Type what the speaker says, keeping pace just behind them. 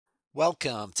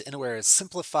Welcome to Innowera's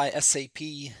Simplify SAP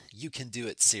You Can Do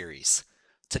It series.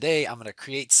 Today I'm going to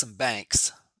create some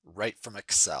banks right from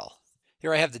Excel.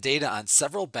 Here I have the data on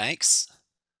several banks.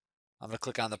 I'm going to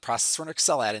click on the Process Run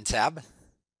Excel Add-in tab,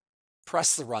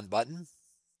 press the Run button,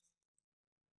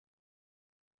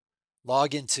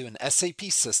 log into an SAP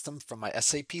system from my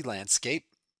SAP landscape,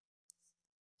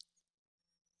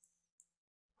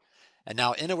 and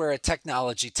now Innowera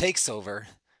technology takes over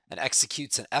and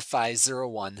executes an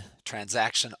FI01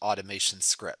 transaction automation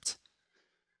script.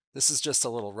 This is just a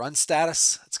little run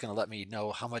status. It's going to let me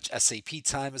know how much SAP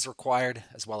time is required,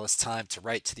 as well as time to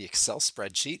write to the Excel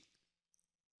spreadsheet.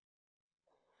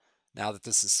 Now that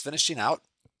this is finishing out,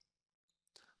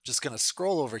 I'm just going to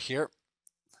scroll over here.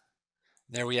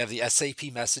 There we have the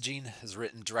SAP messaging is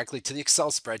written directly to the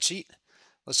Excel spreadsheet.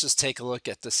 Let's just take a look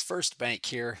at this first bank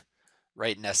here,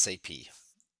 right in SAP.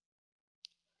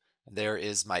 And there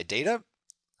is my data.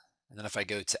 And then if I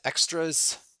go to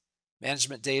Extras,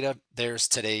 Management Data, there's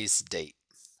today's date.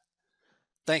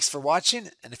 Thanks for watching,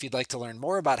 and if you'd like to learn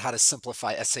more about how to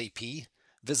simplify SAP,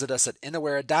 visit us at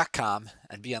Innowera.com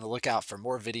and be on the lookout for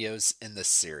more videos in this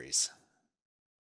series.